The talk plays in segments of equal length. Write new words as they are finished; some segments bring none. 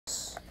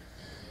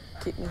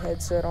kitten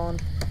headset on.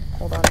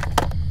 Hold on.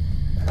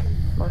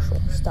 Marshall,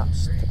 stop.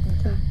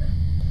 You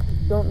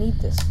don't need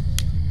this.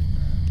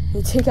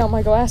 You take out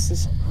my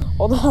glasses.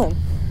 Hold on.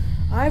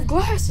 I have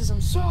glasses.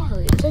 I'm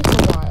sorry. It takes a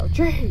while.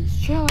 Jeez,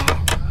 chill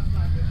out.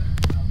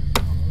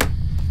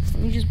 Let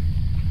me just...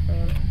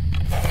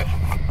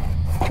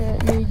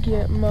 let me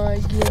get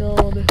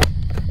all the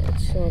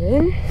headset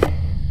in.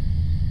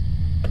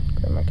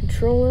 Grab my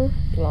controller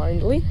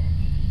blindly.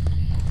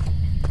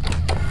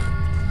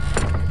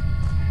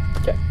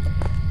 Okay.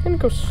 I'm gonna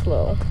go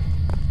slow.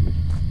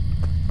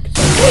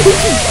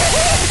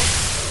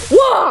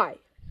 Why?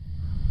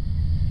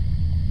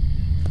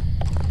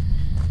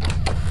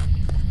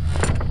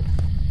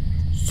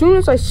 As soon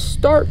as I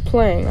start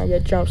playing, I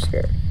get jump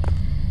scared.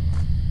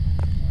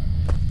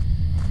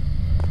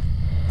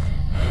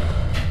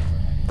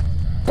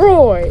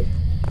 Bro!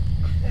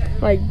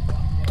 Like,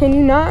 can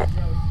you not?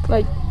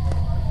 Like,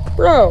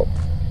 bro.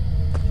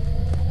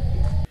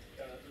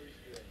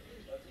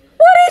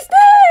 What is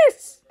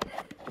this?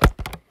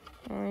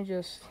 Let me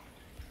just...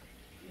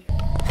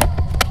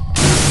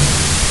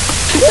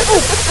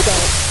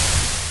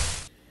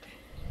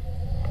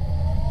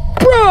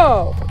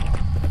 Bro!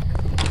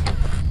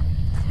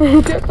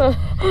 Get the...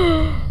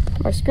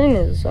 My screen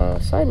is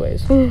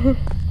sideways. Get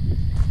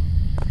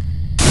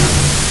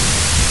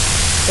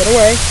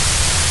away.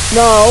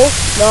 No,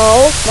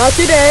 not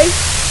today.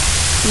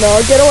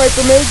 No, get away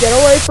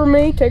from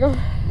me. Take a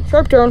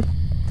sharp turn.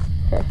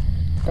 Okay,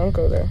 don't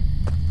go there.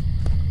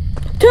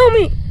 Tell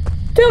me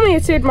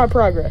it saved my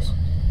progress.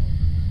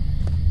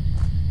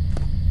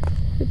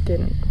 It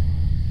didn't.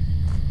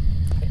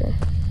 Okay.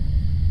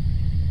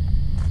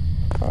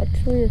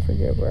 Actually, I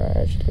forget where I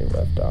actually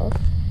left off.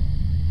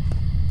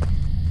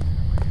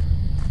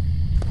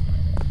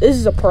 This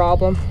is a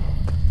problem.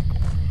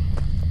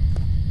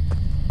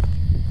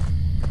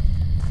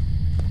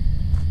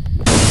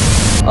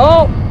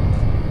 Oh!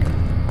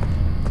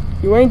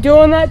 You ain't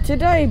doing that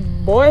today,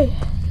 boy.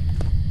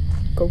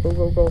 Go.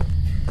 Go.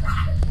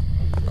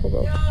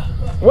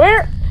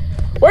 Where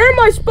am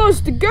I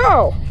supposed to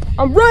go?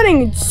 I'm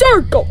running in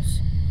circles.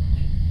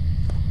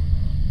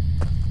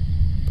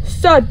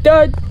 Sup,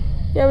 dude?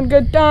 You having a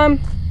good time?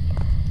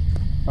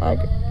 Like,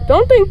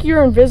 don't think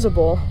you're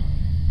invisible.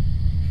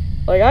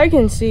 Like, I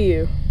can see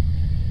you.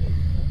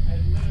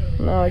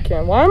 No, I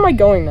can't. Why am I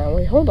going that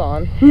way? Hold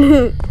on.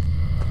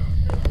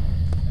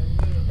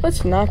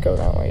 Let's not go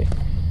that way.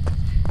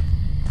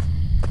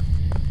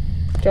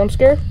 Jump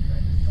scare?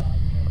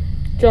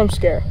 Jump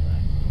scare.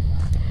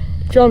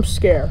 Jump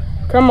scare.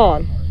 Come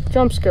on.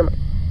 Jump scare me.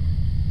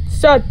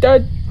 Sup,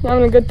 dude?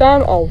 Having a good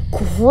time? Oh,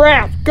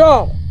 crap.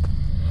 Go.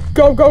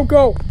 Go.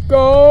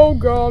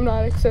 I'm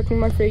not accepting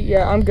my fate.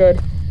 Yeah, I'm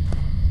good.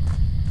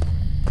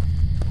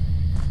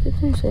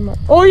 Didn't say my...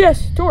 Oh,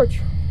 yes.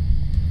 Torch.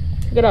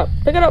 Pick it up,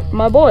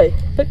 my boy.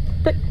 Pick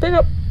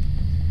up.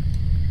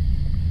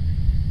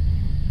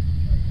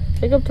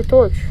 Pick up the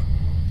torch.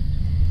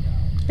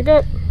 Pick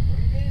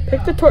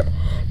the torch.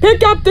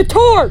 Pick up the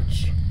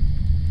torch!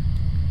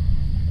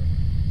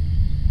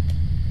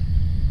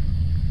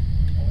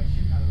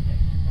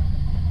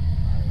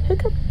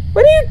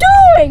 What are you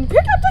doing? Pick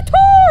up the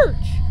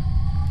torch!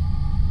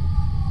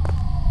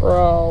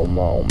 Bro,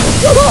 moment.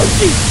 Oh,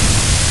 jeez!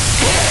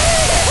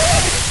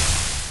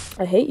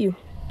 I hate you.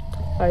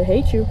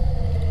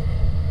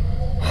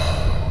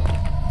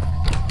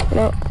 You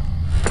know,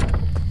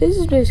 this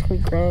is basically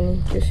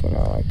Granny, just,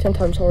 like 10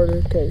 times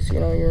harder because,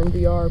 you're in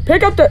VR.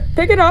 Pick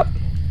it up!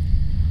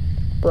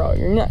 Bro,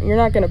 you're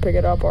not gonna pick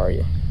it up, are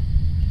you?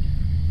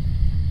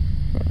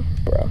 Yeah,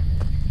 bro.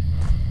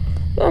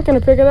 You're not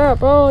gonna pick it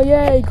up. Oh,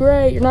 yay,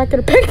 great. You're not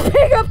gonna pick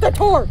up the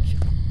torch!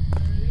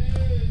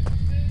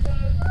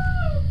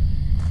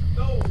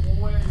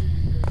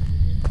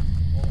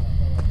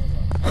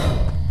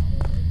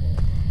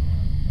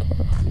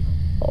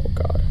 Oh,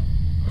 God.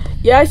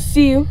 Yeah, I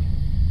see you.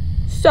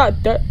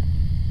 Stop that.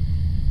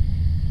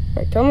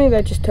 Wait, tell me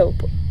that just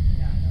teleport.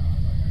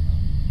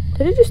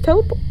 Did it just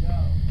teleport?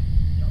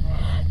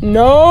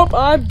 Nope,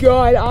 I'm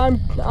good.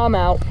 I'm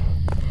out.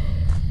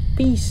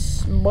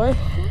 Peace, boy.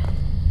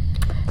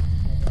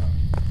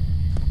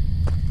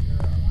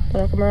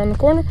 Can I come around the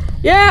corner?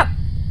 Yeah!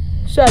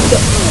 Shut up.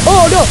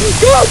 Oh no!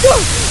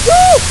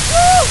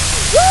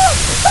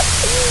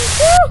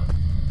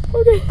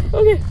 Go!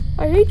 Okay.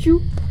 I hate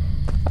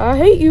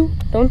you.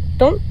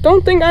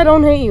 Don't think I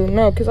don't hate you.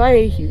 No, because I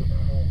hate you.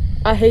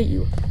 I hate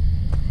you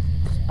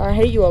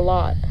a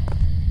lot.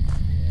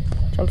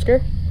 Jump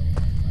scare?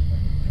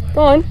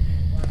 Go on.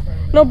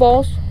 No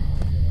balls.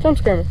 Jump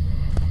scare me.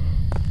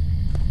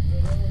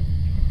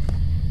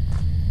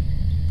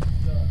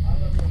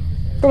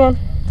 Come on.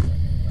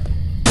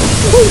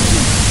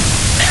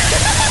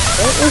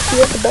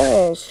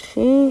 Don't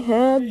she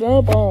had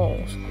the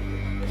balls.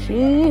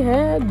 She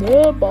had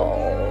the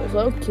balls.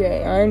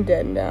 Okay, I'm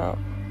dead now.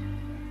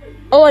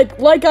 Oh,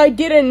 like I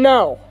didn't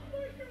know.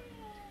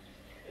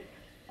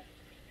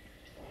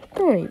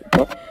 Don't.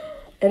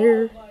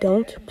 Editor,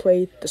 don't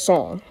play the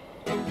song.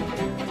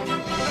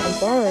 I'm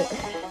sorry.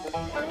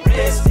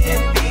 Rest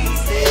in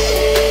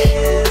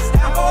pieces.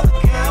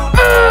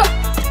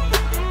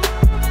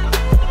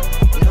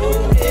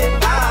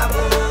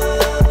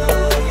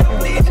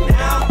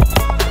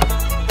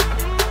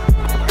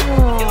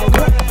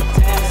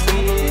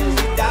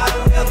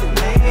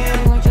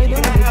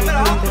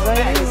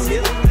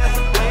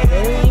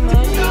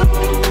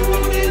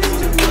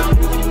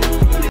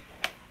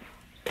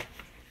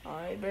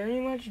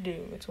 what you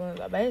do. It's one of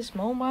the best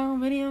mobile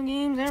video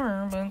games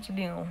ever, but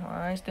still,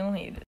 I still hate it.